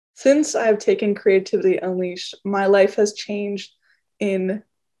Since I've taken Creativity Unleashed, my life has changed in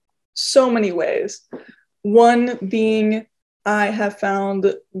so many ways. One being I have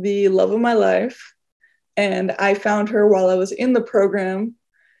found the love of my life, and I found her while I was in the program,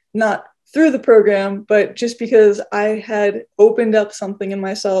 not through the program, but just because I had opened up something in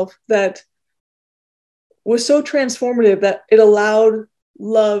myself that was so transformative that it allowed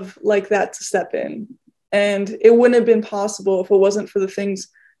love like that to step in. And it wouldn't have been possible if it wasn't for the things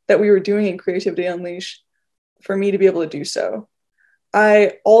that we were doing in Creativity Unleashed for me to be able to do so.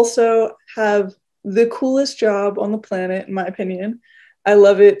 I also have the coolest job on the planet, in my opinion. I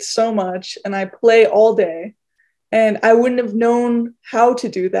love it so much, and I play all day. And I wouldn't have known how to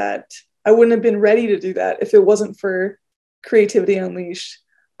do that. I wouldn't have been ready to do that if it wasn't for Creativity Unleashed.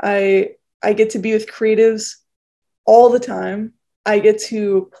 I I get to be with creatives all the time. I get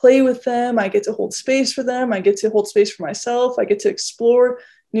to play with them. I get to hold space for them. I get to hold space for myself. I get to explore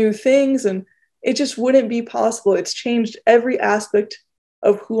new things. And it just wouldn't be possible. It's changed every aspect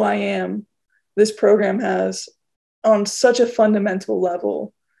of who I am. This program has on such a fundamental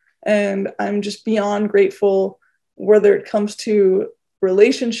level. And I'm just beyond grateful, whether it comes to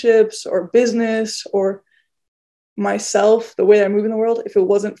relationships or business or myself, the way I move in the world. If it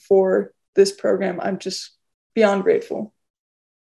wasn't for this program, I'm just beyond grateful.